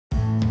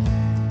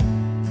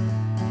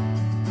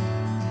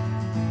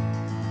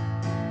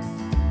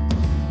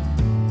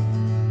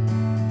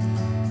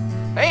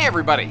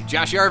everybody,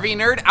 Josh the RV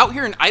Nerd out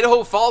here in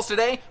Idaho Falls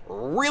today.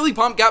 Really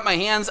pumped, got my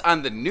hands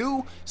on the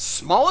new,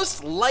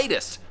 smallest,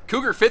 lightest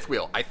Cougar fifth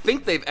wheel I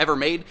think they've ever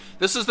made.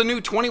 This is the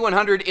new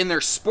 2100 in their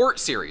Sport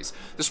Series.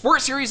 The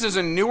Sport Series is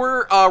a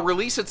newer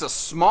release. It's a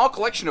small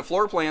collection of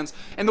floor plans,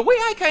 and the way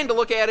I kind of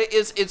look at it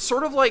is it's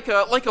sort of like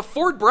a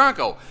Ford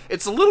Bronco.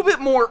 It's a little bit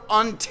more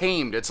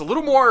untamed. It's a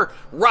little more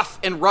rough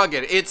and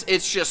rugged.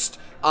 It's just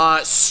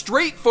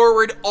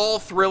straightforward, all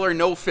thriller,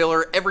 no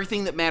filler,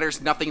 everything that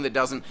matters, nothing that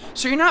doesn't.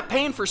 So you're not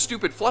paying for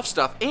stupid fluff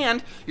stuff,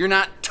 and you're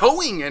not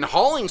towing and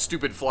hauling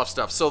stupid fluff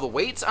stuff. So the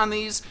weights on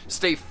these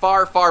stay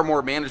far, far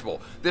more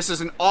manageable. This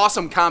is an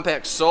awesome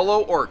compact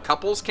solo or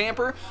couples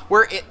camper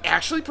where it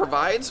actually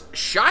provides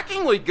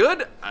shockingly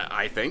good,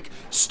 I think,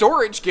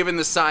 storage given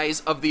the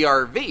size of the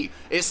RV.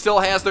 It still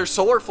has their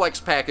Solar Flex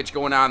package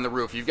going on the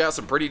roof. You've got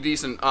some pretty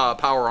decent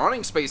power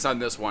awning space on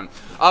this one.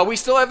 We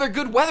still have their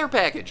good weather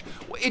package.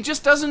 It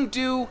just doesn't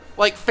do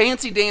like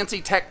fancy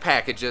dancy tech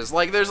packages.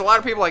 Like there's a lot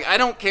of people like, I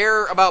don't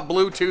care about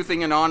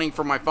Bluetoothing an awning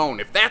from my phone.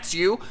 If that's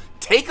you,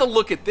 take a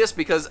look at this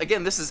because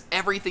again, this is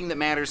everything that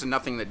matters and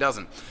nothing that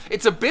doesn't.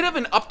 It's a bit of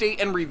an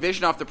update and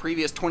revision off the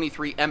previous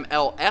 23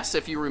 MLS,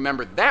 if you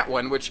remember that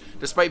one, which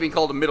despite being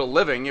called a middle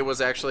living, it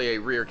was actually a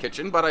rear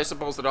kitchen, but I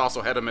suppose it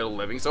also had a middle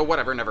living, so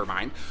whatever, never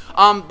mind.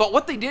 But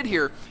what they did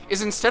here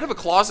is instead of a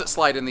closet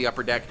slide in the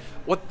upper deck,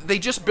 what they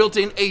just built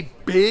in a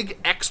big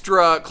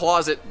extra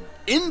closet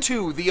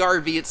into the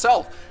RV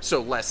itself.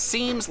 So less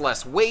seams,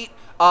 less weight,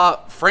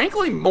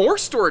 frankly more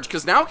storage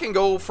because now it can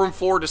go from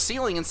floor to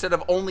ceiling instead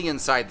of only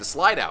inside the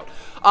slide out.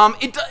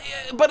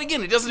 But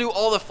again, it doesn't do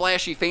all the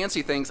flashy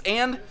fancy things,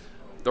 and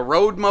the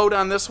road mode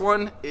on this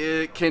one,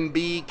 it can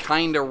be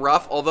kind of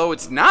rough, although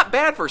it's not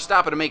bad for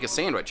stopping to make a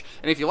sandwich.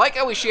 And if you like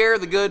how we share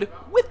the good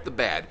with the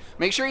bad,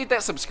 make sure you hit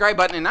that subscribe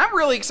button, and I'm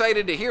really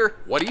excited to hear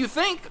what do you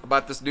think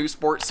about this new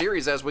Sport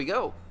Series as we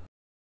go.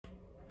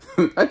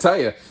 I tell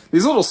you,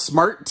 these little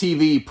smart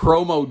TV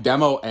promo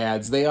demo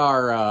ads, they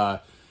are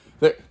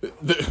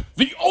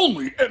the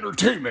only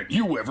entertainment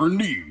you ever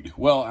need.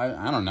 Well,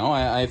 I don't know.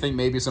 I think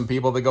maybe some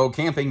people that go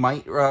camping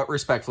might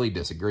respectfully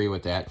disagree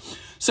with that.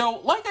 So,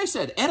 like I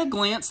said, at a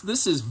glance,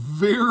 this is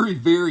very,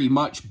 very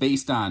much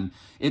based on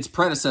its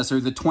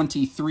predecessor, the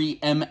 23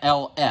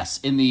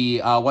 MLS in the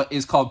what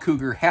is called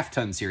Cougar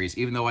half-ton series,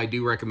 even though I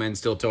do recommend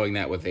still towing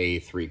that with a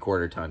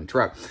 3/4 ton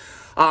truck.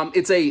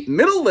 It's a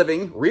middle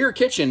living rear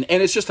kitchen,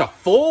 and it's just a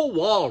full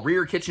wall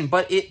rear kitchen,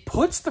 but it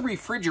puts the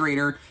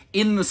refrigerator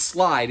in the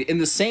slide in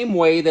the same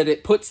way that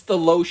it puts the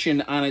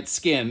lotion on its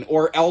skin,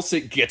 or else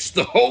it gets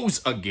the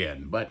hose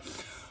again. But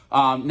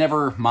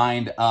never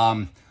mind.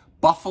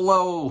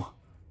 Buffalo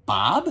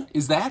Bob?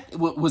 Was that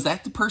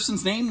the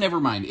person's name? Never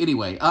mind.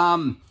 Anyway,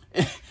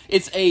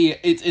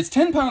 it's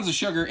 10 pounds of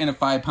sugar in a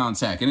 5-pound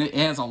sack, and it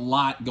has a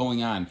lot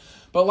going on.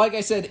 But like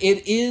I said,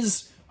 it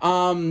is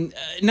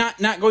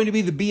not going to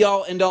be the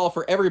be-all, end-all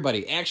for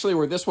everybody. Actually,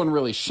 where this one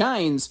really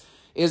shines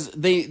is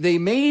they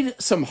made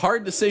some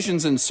hard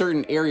decisions in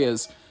certain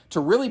areas to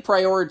really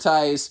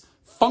prioritize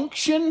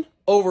function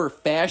over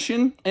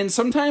fashion, and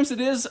sometimes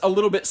it is a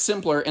little bit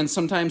simpler, and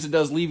sometimes it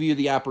does leave you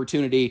the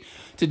opportunity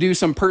to do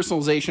some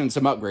personalization and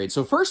some upgrades.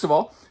 So first of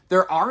all,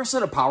 there are a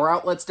set of power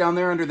outlets down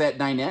there under that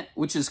dinette,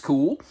 which is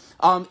cool.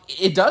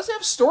 It does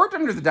have storage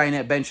under the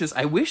dinette benches.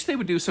 I wish they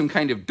would do some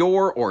kind of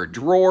door or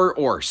drawer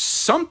or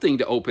something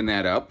to open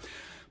that up,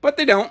 but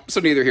they don't, so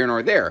neither here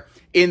nor there.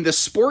 In the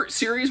Sport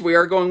Series, we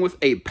are going with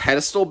a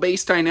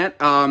pedestal-based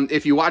dinette.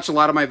 If you watch a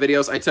lot of my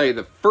videos, I tell you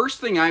the first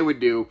thing I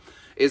would do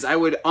is I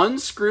would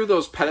unscrew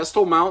those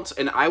pedestal mounts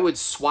and I would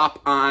swap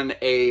on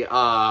a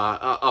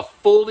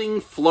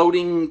folding,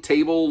 floating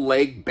table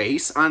leg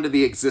base onto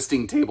the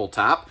existing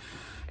tabletop.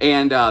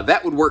 And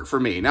that would work for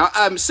me. Now,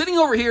 I'm sitting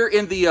over here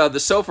in the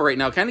sofa right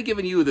now, kind of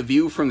giving you the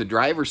view from the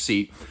driver's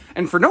seat.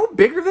 And for no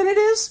bigger than it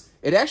is,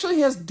 it actually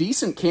has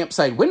decent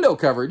campsite window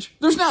coverage.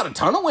 There's not a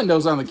ton of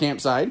windows on the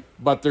campsite,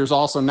 but there's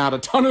also not a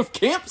ton of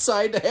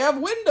campsite to have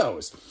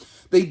windows.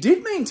 They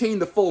did maintain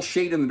the full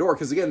shade in the door,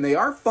 because again, they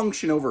are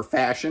function over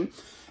fashion.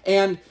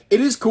 And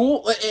it is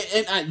cool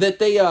that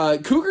they,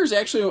 Cougar's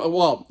actually,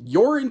 well,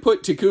 your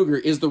input to Cougar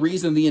is the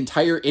reason the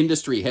entire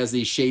industry has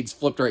these shades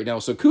flipped right now.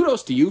 So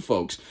kudos to you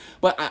folks.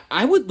 But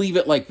I would leave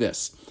it like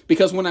this,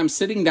 because when I'm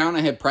sitting down,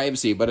 I have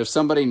privacy. But if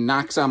somebody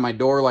knocks on my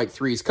door like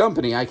Three's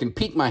Company, I can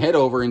peek my head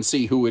over and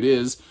see who it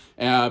is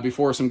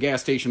before some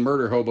gas station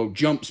murder hobo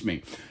jumps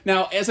me.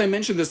 Now, as I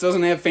mentioned, this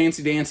doesn't have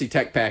fancy dancy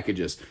tech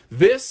packages.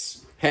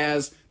 This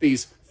has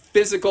these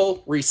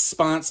physical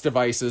response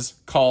devices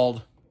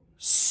called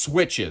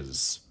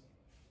switches,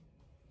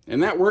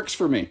 and that works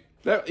for me.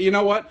 You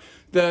know what,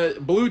 the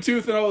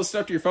Bluetooth and all the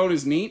stuff to your phone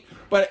is neat,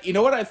 but you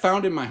know what I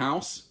found in my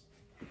house?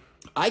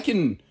 I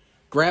can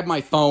grab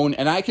my phone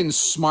and I can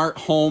smart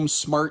home,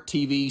 smart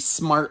TV,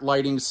 smart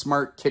lighting,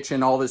 smart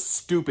kitchen, all this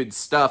stupid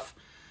stuff,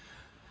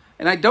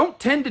 and I don't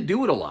tend to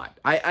do it a lot.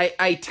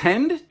 I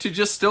tend to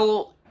just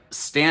still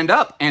stand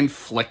up and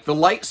flick the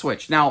light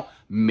switch. Now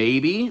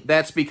maybe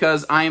that's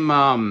because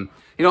I'm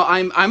you know,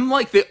 I'm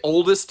like the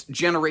oldest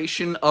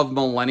generation of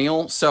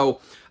millennial,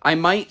 so I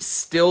might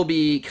still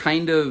be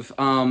kind of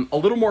a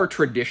little more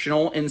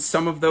traditional in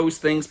some of those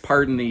things.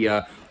 Pardon the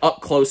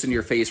up close in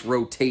your face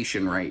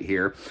rotation right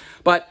here.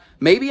 But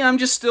maybe I'm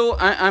just still,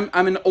 I'm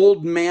an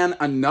old man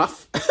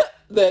enough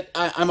that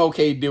I'm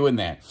okay doing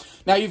that.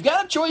 Now, you've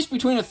got a choice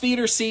between a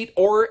theater seat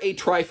or a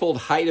trifold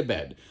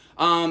hide-a-bed.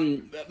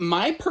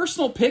 My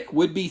personal pick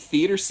would be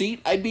theater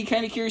seat. I'd be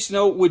kind of curious to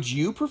know, would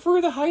you prefer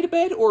the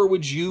hide-a-bed or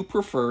would you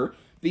prefer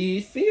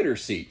the theater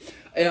seat?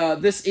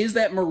 This is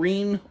that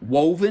marine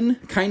woven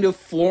kind of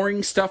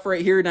flooring stuff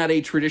right here, not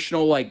a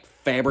traditional like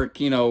fabric,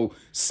 you know,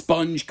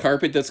 sponge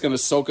carpet that's going to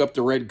soak up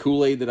the red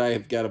Kool-Aid that I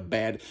have got a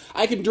bad.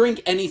 I can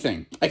drink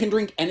anything. I can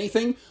drink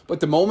anything,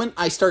 but the moment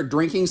I start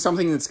drinking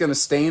something that's going to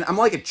stain, I'm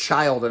like a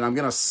child and I'm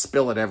going to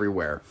spill it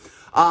everywhere.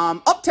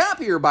 Up top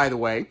here, by the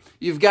way,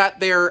 you've got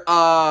their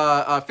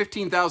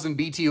 15,000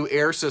 BTU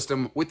air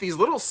system with these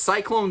little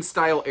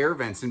cyclone-style air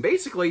vents. And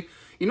basically,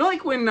 you know,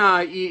 like when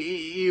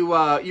you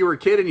were a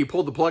kid and you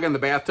pulled the plug on the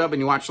bathtub and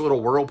you watched a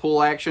little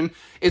whirlpool action?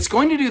 It's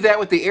going to do that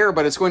with the air,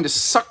 but it's going to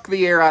suck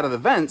the air out of the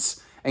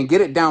vents and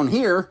get it down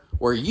here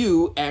where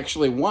you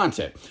actually want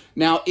it.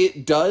 Now,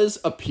 it does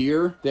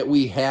appear that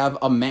we have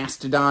a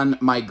Mastodon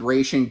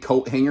migration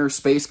coat hanger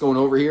space going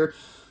over here.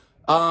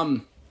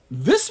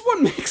 This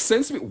one makes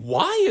sense to me.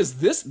 Why is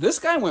this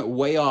guy went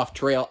way off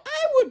trail?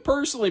 I would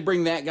personally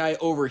bring that guy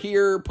over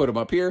here, put him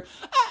up here.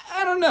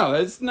 I don't know.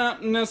 It's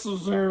not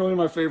necessarily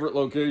my favorite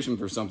location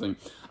for something.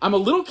 I'm a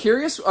little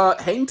curious.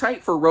 Hang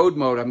tight for road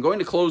mode. I'm going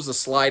to close the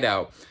slide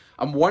out.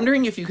 I'm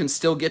wondering if you can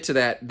still get to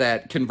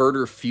that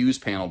converter fuse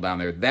panel down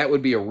there. That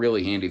would be a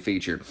really handy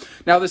feature.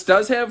 Now, this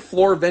does have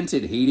floor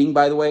vented heating,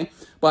 by the way,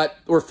 but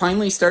we're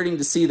finally starting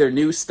to see their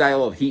new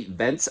style of heat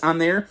vents on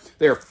there.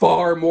 They're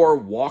far more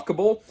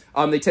walkable.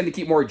 They tend to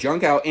keep more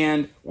junk out,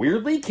 and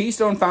weirdly,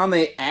 Keystone found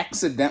they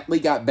accidentally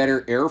got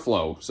better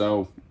airflow.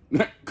 So,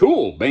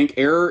 cool. Bank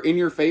error in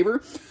your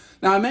favor.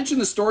 Now, I mentioned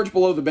the storage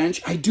below the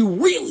bench. I do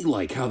really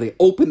like how they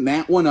open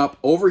that one up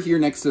over here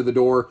next to the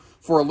door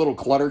for a little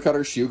clutter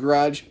cutter shoe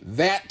garage.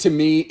 That, to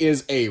me,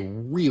 is a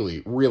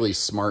really, really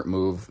smart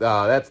move.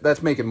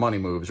 That's making money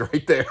moves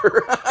right there.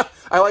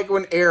 I like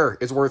when air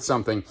is worth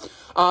something.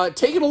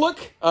 Taking a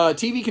look,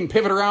 TV can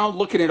pivot around,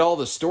 looking at all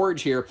the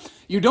storage here.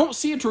 You don't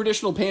see a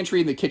traditional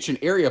pantry in the kitchen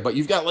area, but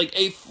you've got like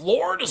a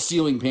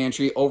floor-to-ceiling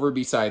pantry over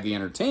beside the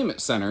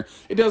entertainment center.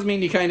 It does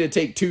mean you kind of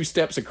take 2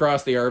 steps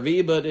across the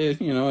RV, but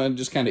you know, it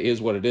just kind of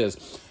is what it is.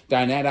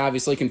 Dinette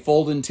obviously can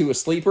fold into a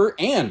sleeper,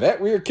 and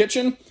that rear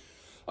kitchen,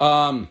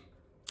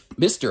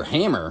 Mr.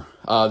 Hammer,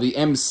 the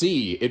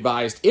MC,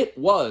 advised it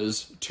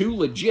was too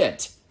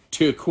legit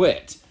to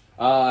quit.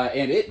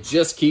 And it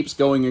just keeps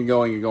going and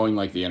going and going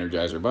like the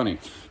Energizer Bunny.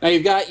 Now,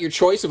 you've got your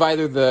choice of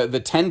either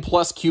the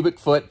 10-plus cubic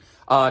foot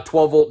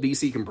 12-volt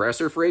DC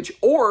compressor fridge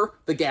or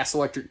the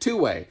gas-electric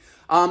two-way.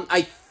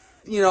 Whether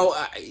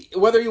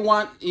you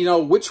want,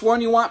 which one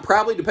you want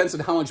probably depends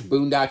on how much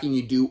boondocking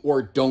you do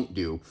or don't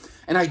do.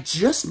 And I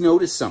just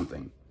noticed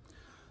something.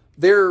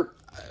 They've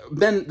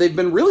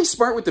been really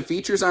smart with the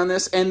features on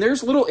this, and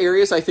there's little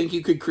areas I think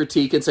you could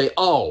critique and say,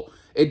 oh,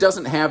 it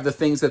doesn't have the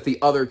things that the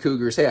other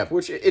Cougars have,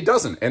 which it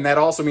doesn't. And that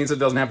also means it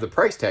doesn't have the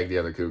price tag the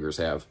other Cougars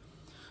have.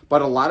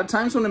 But a lot of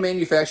times when a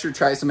manufacturer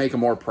tries to make a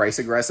more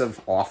price-aggressive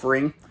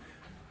offering,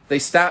 they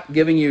stop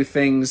giving you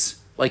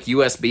things like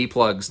USB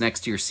plugs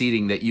next to your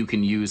seating that you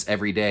can use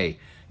every day.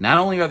 Not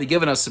only are they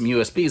giving us some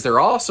USBs, they're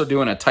also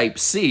doing a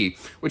Type-C,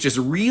 which is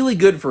really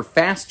good for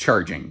fast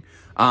charging.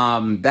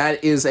 That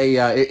is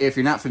if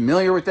you're not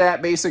familiar with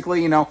that,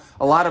 basically, a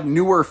lot of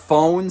newer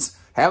phones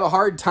have a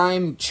hard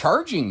time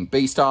charging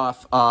based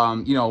off,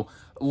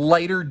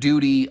 lighter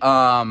duty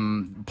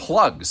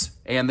plugs,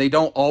 and they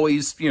don't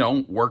always,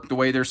 work the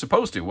way they're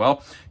supposed to.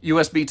 Well,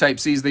 USB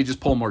Type-Cs, they just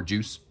pull more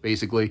juice,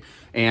 basically,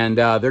 and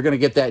they're going to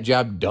get that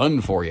job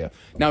done for you.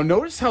 Now,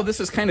 notice how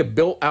this is kind of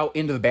built out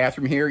into the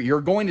bathroom here.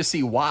 You're going to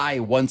see why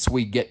once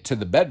we get to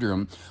the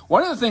bedroom.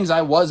 One of the things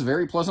I was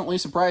very pleasantly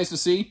surprised to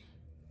see,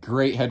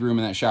 great headroom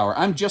in that shower.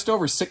 I'm just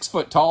over 6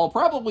 foot tall,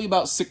 probably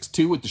about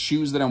 6'2" with the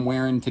shoes that I'm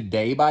wearing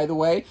today, by the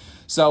way.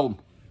 So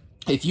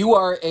if you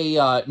are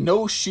a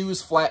no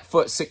shoes, flat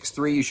foot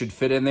 6'3", you should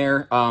fit in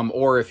there,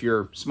 or if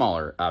you're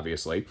smaller,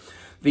 obviously.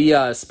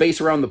 The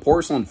space around the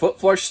porcelain foot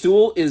flush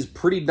stool is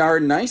pretty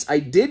darn nice. I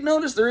did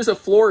notice there is a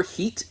floor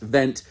heat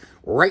vent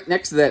right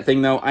next to that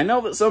thing, though. I know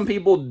that some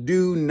people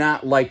do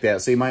not like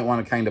that, so you might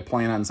want to kind of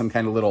plan on some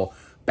kind of little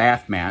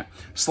bath mat.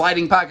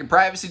 Sliding pocket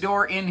privacy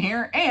door in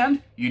here,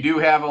 and you do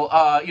have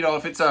a,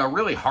 if it's a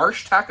really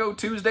harsh Taco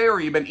Tuesday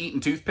or you've been eating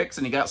toothpicks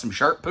and you got some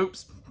sharp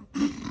poops.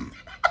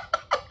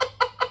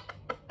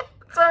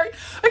 Sorry,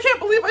 I can't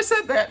believe I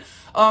said that.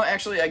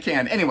 Actually, I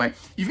can. Anyway,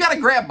 you've got a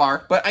grab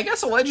bar, but I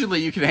guess allegedly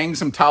you can hang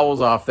some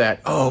towels off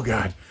that. Oh,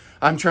 God.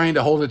 I'm trying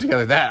to hold it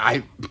together.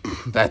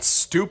 That's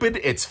stupid.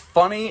 It's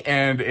funny,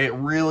 and it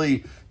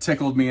really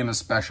tickled me in a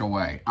special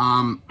way.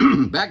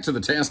 Back to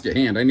the task at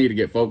hand. I need to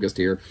get focused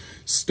here.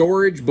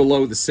 Storage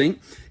below the sink.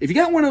 If you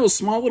got one of those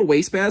small little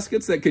waste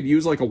baskets that could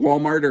use like a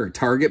Walmart or a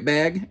Target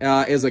bag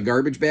as a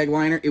garbage bag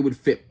liner, it would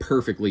fit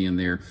perfectly in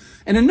there.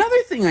 And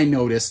another thing I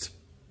noticed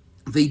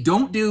They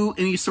don't do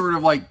any sort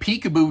of like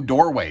peekaboo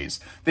doorways.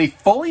 They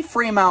fully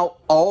frame out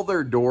all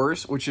their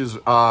doors, which is,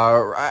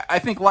 I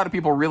think a lot of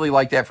people really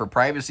like that for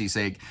privacy's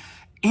sake.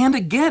 And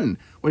again,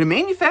 when a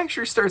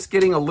manufacturer starts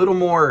getting a little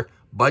more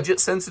budget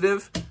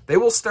sensitive, they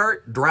will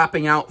start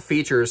dropping out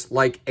features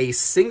like a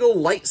single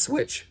light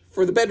switch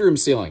for the bedroom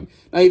ceiling.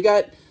 Now you've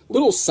got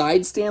little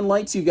side stand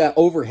lights, you've got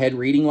overhead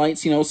reading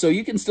lights, you know, so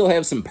you can still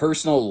have some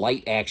personal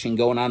light action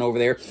going on over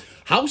there.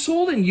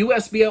 Household and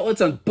USB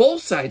outlets on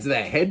both sides of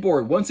that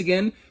headboard, once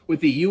again, with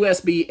the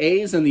USB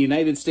A's and the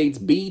United States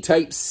B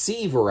Type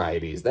C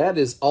varieties. That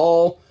is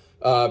all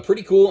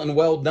pretty cool and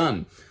well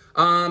done.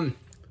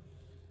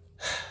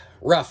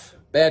 Rough,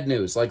 bad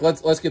news. Like,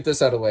 let's get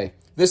this out of the way.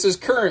 This is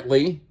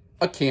currently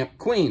a Camp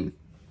Queen.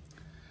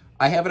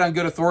 I have it on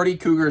good authority.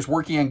 Cougar is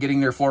working on getting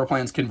their floor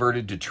plans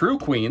converted to true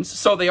queens,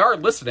 so they are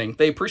listening.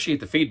 They appreciate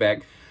the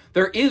feedback.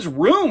 There is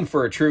room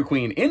for a true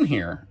queen in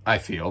here, I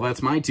feel.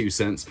 That's my 2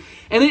 cents.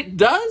 And it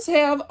does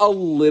have a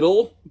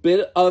little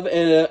bit of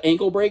an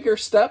ankle breaker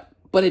step,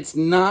 but it's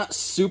not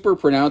super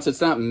pronounced.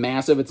 It's not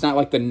massive. It's not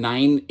like the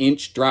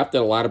 9-inch drop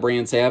that a lot of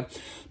brands have,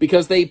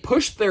 because they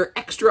pushed their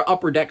extra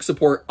upper deck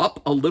support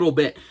up a little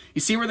bit. You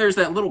see where there's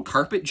that little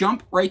carpet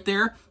jump right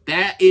there?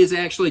 That is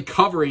actually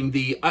covering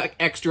the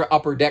extra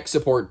upper deck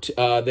support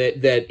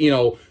that you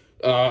know,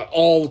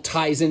 all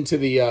ties into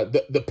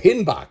the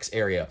pin box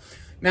area.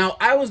 Now,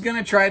 I was going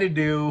to try to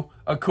do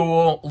a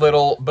cool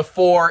little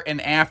before and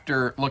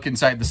after look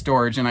inside the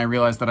storage, and I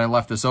realized that I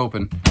left this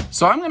open.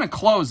 So I'm going to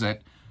close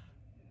it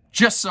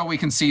just so we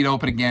can see it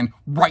open again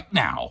right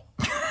now.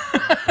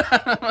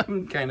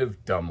 I'm kind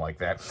of dumb like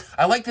that.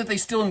 I like that they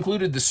still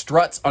included the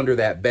struts under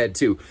that bed,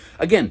 too.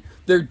 Again,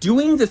 they're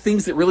doing the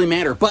things that really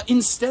matter, but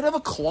instead of a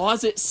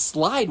closet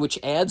slide, which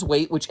adds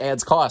weight, which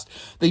adds cost,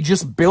 they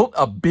just built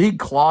a big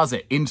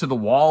closet into the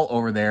wall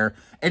over there,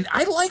 and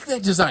I like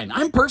that design.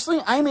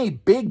 I'm a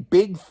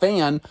big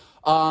fan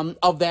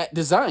of that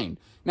design.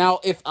 Now,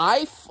 if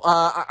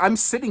I'm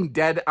sitting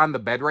dead on the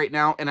bed right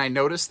now, and I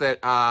notice that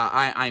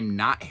I'm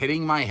not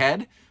hitting my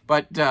head,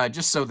 but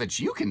just so that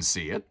you can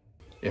see it,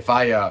 if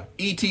I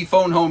ET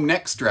phone home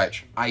neck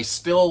stretch, I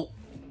still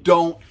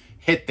don't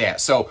hit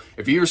that. So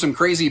if you hear some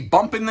crazy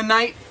bump in the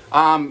night,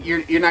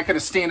 you're not going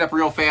to stand up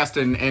real fast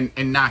and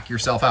knock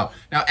yourself out.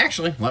 Now,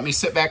 actually, let me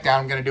sit back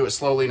down. I'm going to do it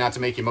slowly, not to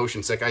make you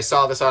motion sick. I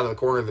saw this out of the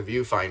corner of the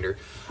viewfinder.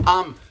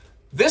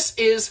 This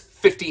is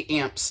 50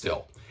 amps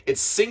still. It's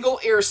single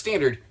air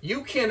standard.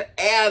 You can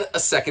add a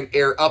second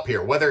air up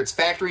here, whether it's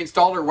factory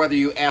installed or whether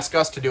you ask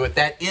us to do it.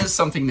 That is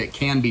something that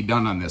can be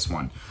done on this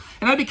one.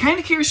 And I'd be kind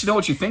of curious to know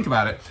what you think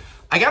about it.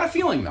 I got a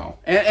feeling, though,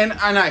 and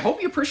I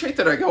hope you appreciate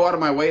that I go out of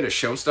my way to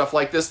show stuff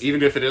like this,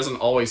 even if it isn't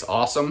always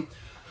awesome.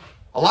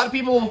 A lot of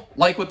people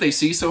like what they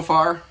see so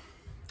far,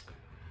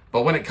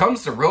 but when it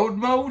comes to road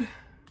mode,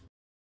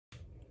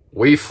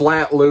 we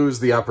flat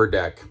lose the upper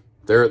deck.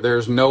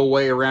 There's no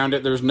way around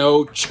it. There's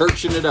no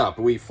churching it up.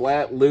 We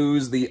flat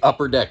lose the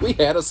upper deck. We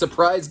had a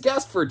surprise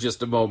guest for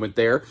just a moment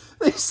there.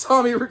 They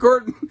saw me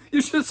recording.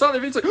 You should have saw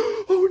their face like,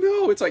 oh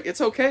no. It's like, it's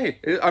okay.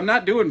 I'm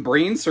not doing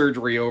brain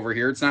surgery over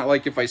here. It's not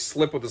like if I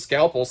slip with a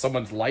scalpel,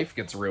 someone's life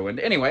gets ruined.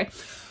 Anyway,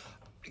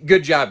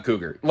 good job,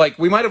 Cougar. Like,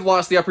 we might have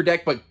lost the upper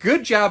deck, but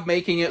good job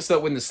making it so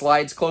that when the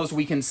slide's closed,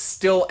 we can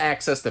still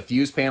access the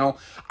fuse panel.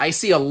 I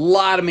see a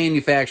lot of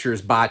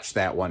manufacturers botch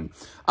that one.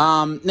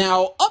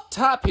 Now, up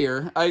top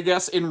here, I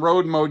guess in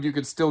road mode, you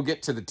could still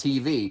get to the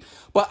TV,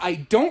 but I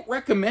don't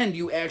recommend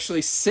you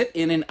actually sit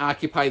in and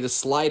occupy the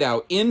slide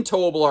out in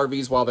towable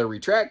RVs while they're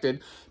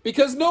retracted,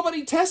 because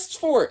nobody tests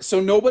for it.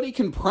 So nobody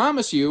can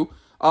promise you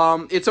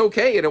it's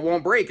okay and it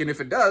won't break. And if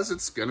it does,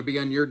 it's going to be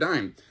on your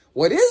dime.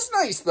 What is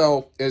nice,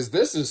 though, is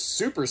this is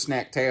super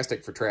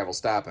snacktastic for travel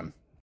stopping.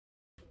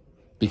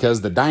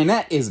 Because the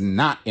dinette is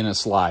not in a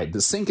slide.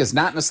 The sink is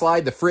not in a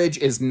slide. The fridge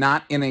is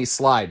not in a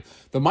slide.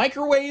 The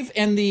microwave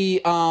and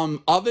the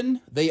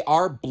oven, they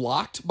are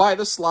blocked by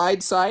the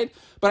slide side.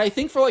 But I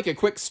think for like a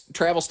quick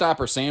travel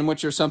stop or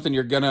sandwich or something,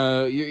 you're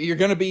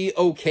gonna be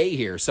okay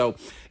here. So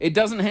it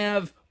doesn't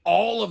have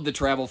all of the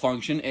travel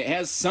function. It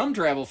has some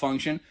travel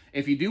function.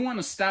 If you do want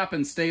to stop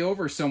and stay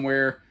over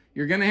somewhere,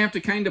 you're going to have to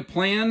kind of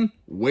plan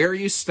where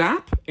you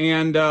stop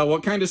and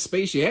what kind of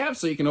space you have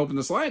so you can open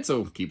the slide.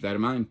 So keep that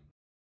in mind.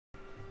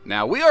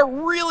 Now, we are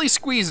really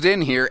squeezed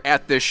in here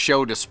at this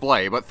show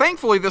display, but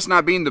thankfully, this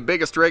not being the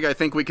biggest rig, I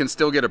think we can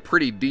still get a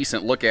pretty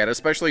decent look at it,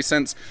 especially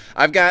since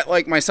I've got,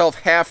 like, myself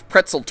half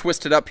pretzel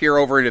twisted up here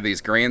over into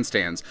these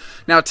grandstands.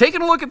 Now,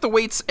 taking a look at the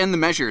weights and the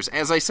measures,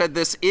 as I said,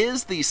 this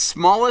is the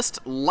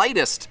smallest,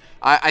 lightest,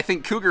 I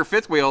think, Cougar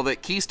fifth wheel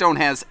that Keystone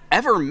has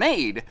ever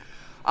made.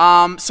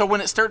 So when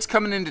it starts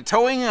coming into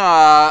towing, you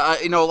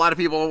know, a lot of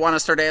people want to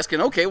start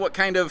asking, okay, what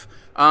kind of,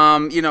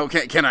 you know,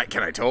 can I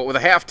tow it with a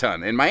half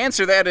ton? And my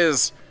answer to that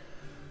is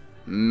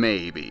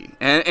maybe.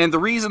 And the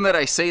reason that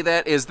I say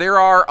that is there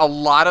are a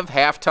lot of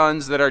half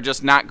tons that are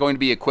just not going to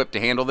be equipped to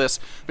handle this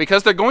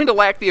because they're going to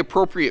lack the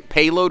appropriate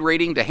payload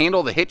rating to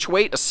handle the hitch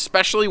weight,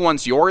 especially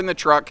once you're in the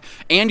truck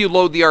and you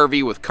load the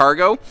RV with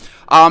cargo.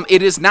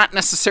 it is not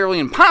necessarily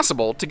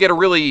impossible to get a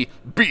really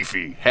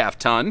beefy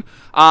half-ton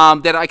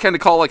that I kind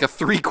of call like a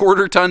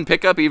 3/4 ton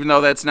pickup, even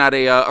though that's not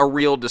a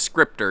real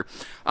descriptor.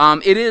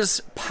 It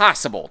is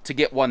possible to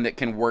get one that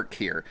can work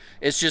here.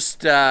 It's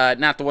just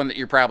not the one that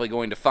you're probably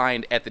going to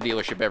find at the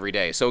dealership every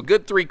day. So a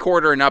good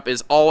 3/4 and up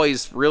is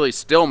always really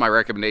still my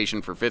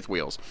recommendation for fifth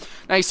wheels.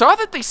 Now you saw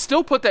that they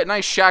still put that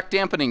nice shock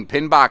dampening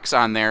pin box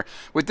on there.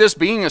 With this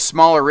being a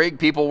smaller rig,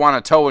 people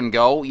want to tow and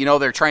go. You know,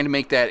 they're trying to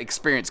make that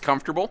experience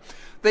comfortable.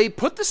 They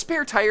put the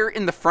spare tire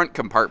in the front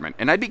compartment,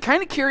 and I'd be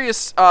kind of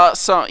curious.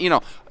 So you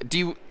know,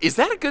 is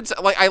that a good?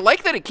 Like, I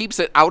like that it keeps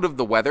it out of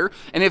the weather.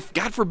 And if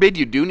God forbid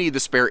you do need the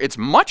spare, it's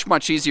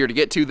much easier to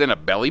get to than a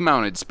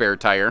belly-mounted spare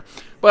tire.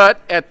 But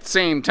at the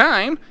same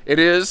time, it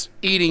is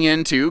eating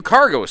into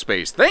cargo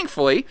space.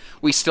 Thankfully,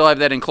 we still have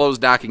that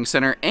enclosed docking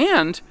center,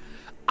 and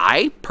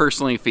I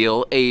personally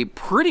feel a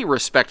pretty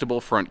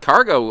respectable front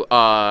cargo,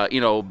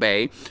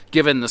 bay,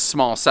 given the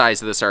small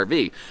size of this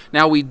RV.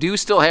 Now, we do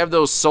still have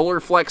those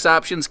solar flex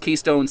options,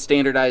 Keystone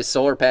standardized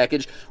solar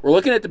package. We're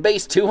looking at the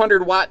base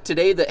 200 watt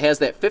today that has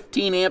that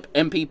 15 amp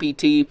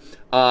MPPT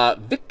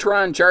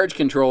Victron charge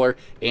controller,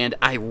 and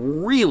I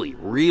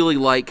really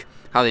like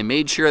how they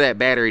made sure that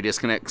battery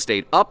disconnect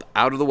stayed up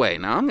out of the way.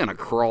 Now, I'm going to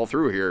crawl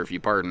through here, if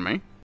you pardon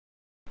me.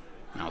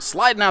 Now,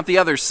 sliding out the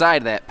other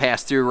side of that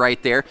pass-through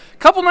right there,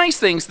 couple nice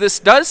things. This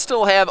does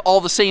still have all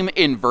the same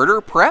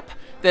inverter prep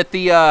that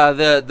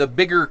the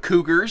bigger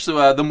Cougars,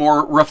 the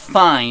more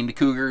refined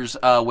Cougars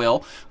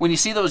will. When you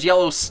see those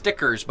yellow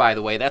stickers, by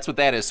the way, that's what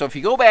that is. So if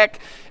you go back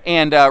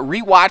and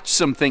re-watch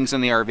some things in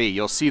the RV,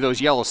 you'll see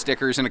those yellow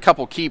stickers in a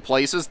couple key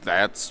places.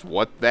 That's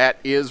what that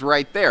is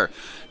right there.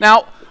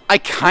 Now, I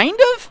kind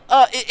of,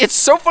 it's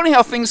so funny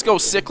how things go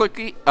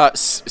cyclically.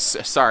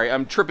 Sorry,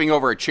 I'm tripping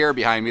over a chair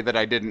behind me that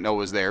I didn't know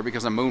was there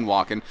because I'm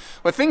moonwalking.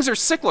 But things are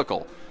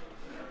cyclical.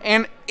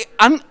 And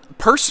I'm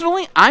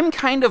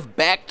kind of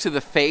back to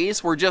the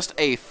phase where just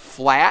a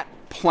flat,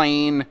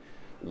 plain,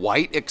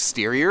 white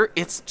exterior,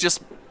 it's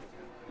just,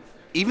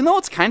 even though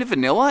it's kind of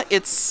vanilla,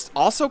 it's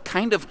also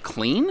kind of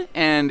clean,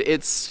 and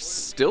it's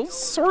still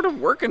sort of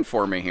working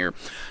for me here.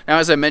 Now,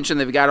 as I mentioned,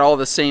 they've got all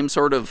the same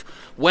sort of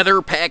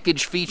weather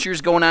package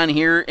features going on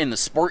here in the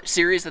Sport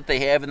series that they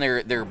have in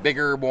their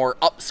bigger, more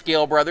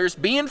upscale brothers.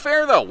 Being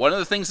fair, though, one of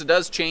the things that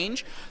does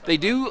change, they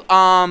do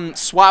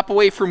swap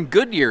away from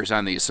Goodyears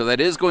on these, so that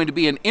is going to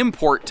be an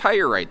import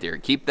tire right there.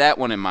 Keep that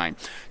one in mind.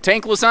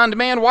 Tankless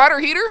on-demand water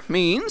heater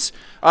means,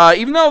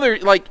 even though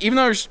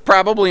there's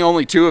probably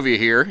only two of you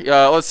here,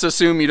 let's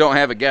assume you don't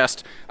have a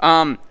guest.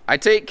 I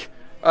take,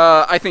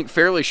 I think,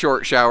 fairly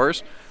short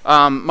showers.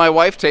 My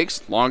wife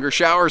takes longer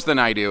showers than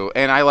I do,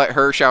 and I let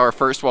her shower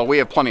first while we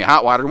have plenty of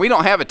hot water. And we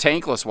don't have a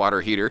tankless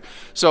water heater,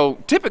 so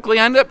typically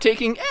I end up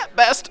taking, at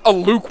best, a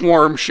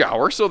lukewarm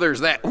shower. So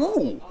there's that.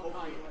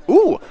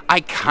 Ooh,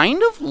 I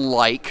kind of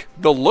like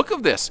the look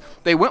of this.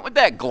 They went with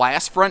that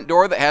glass front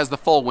door that has the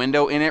full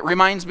window in it.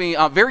 Reminds me,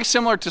 very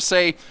similar to,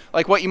 say,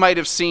 like what you might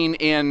have seen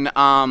in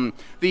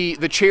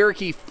the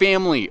Cherokee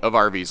family of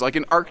RVs, like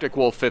an Arctic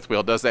Wolf fifth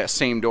wheel does that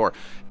same door.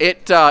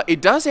 It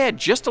does add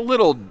just a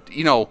little,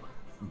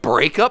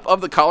 breakup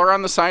of the color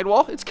on the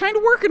sidewall. It's kind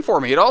of working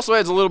for me. It also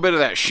adds a little bit of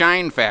that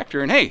shine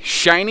factor, and hey,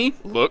 shiny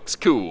looks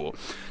cool.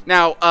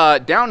 Now,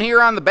 down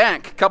here on the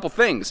back, a couple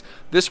things.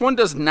 This one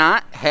does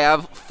not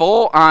have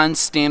full-on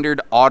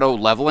standard auto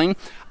leveling.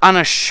 On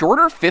a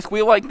shorter fifth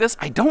wheel like this,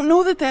 I don't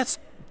know that that's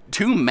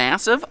too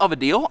massive of a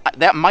deal.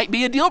 That might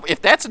be a deal. If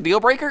that's a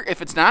deal breaker,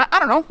 if it's not, I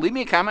don't know. Leave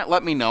me a comment,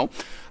 let me know.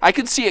 I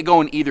could see it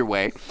going either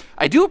way.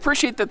 I do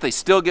appreciate that they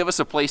still give us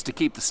a place to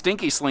keep the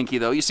stinky slinky,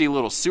 though. You see a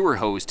little sewer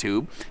hose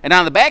tube. And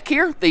on the back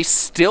here, they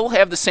still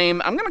have the same,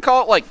 I'm going to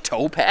call it like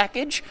tow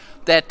package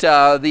that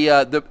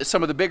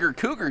some of the bigger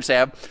Cougars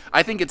have.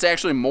 I think it's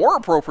actually more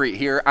appropriate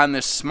here on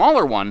this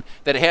smaller one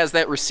that it has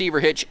that receiver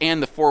hitch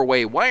and the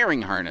four-way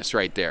wiring harness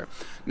right there.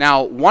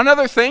 Now, one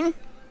other thing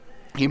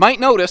you might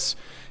notice,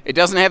 it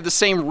doesn't have the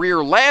same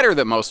rear ladder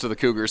that most of the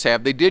Cougars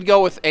have. They did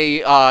go with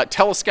a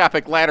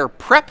telescopic ladder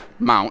prep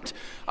mount.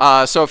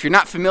 So if you're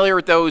not familiar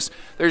with those,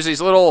 there's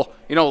these little,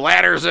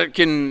 ladders that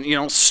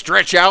can,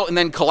 stretch out and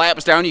then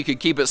collapse down. You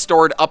could keep it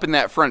stored up in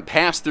that front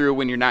pass-through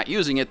when you're not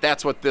using it.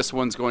 That's what this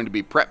one's going to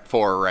be prepped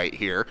for right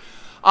here.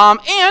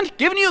 And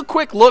giving you a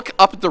quick look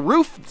up at the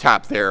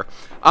rooftop there.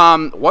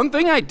 One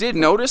thing I did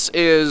notice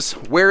is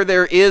where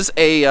there is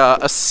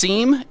a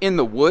seam in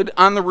the wood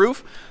on the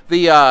roof.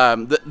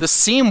 The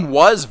seam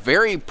was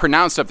very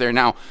pronounced up there.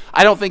 Now,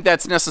 I don't think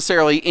that's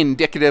necessarily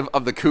indicative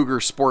of the Cougar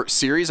Sport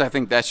series. I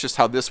think that's just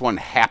how this one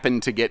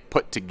happened to get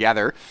put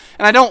together.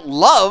 And I don't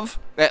love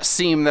that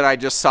seam that I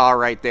just saw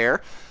right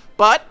there.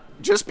 But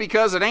just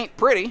because it ain't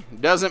pretty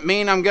doesn't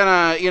mean I'm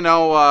gonna,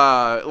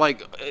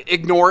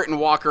 ignore it and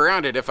walk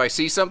around it. If I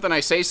see something,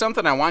 I say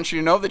something. I want you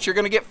to know that you're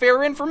gonna get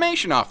fair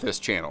information off this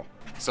channel.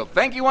 So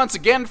thank you once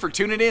again for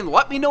tuning in.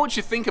 Let me know what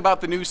you think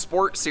about the new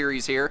Sport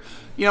series here.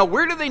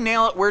 Where did they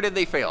nail it? Where did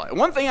they fail? And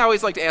one thing I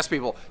always like to ask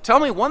people, tell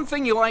me one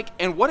thing you like,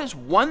 and what is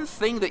one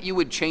thing that you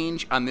would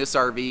change on this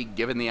RV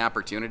given the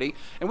opportunity?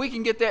 And we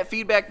can get that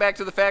feedback back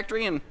to the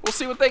factory, and we'll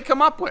see what they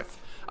come up with.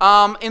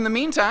 In the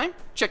meantime,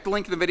 check the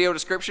link in the video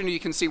description. You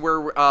can see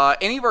where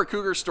any of our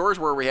Cougar stores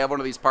where we have one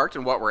of these parked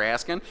and what we're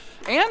asking.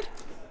 And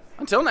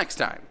until next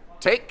time,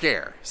 take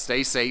care,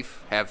 stay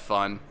safe, have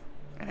fun,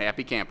 and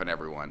happy camping,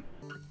 everyone.